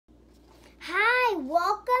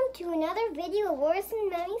to another video of Orison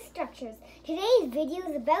Many Structures. Today's video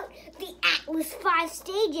is about the Atlas 5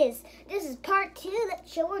 stages. This is part 2 that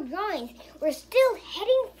show our drawings. We're still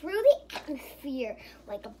heading through the atmosphere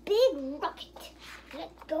like a big rocket.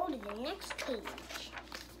 Let's go to the next page.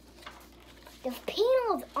 The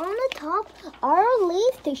panels on the top are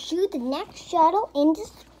released to shoot the next shuttle into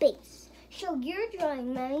space. Show your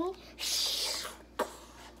drawing, Mommy.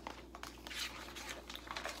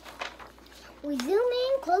 We zoom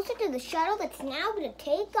in closer to the shuttle that's now going to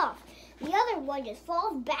take off. The other one just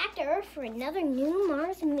falls back to Earth for another new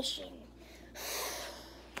Mars mission.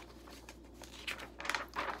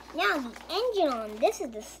 Now the engine on this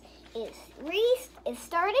is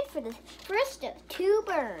started for the first of 2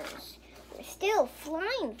 burns. We're still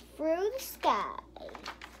flying through the sky.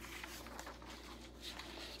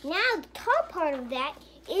 Now the top part of that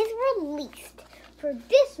is released. For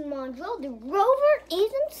this module, the rover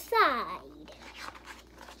is inside.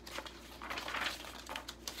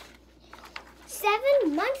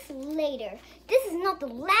 7 months later, this is not the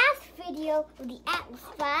last video of the Atlas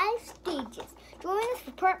 5 stages. Join us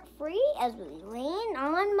for part 3 as we land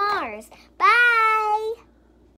on Mars.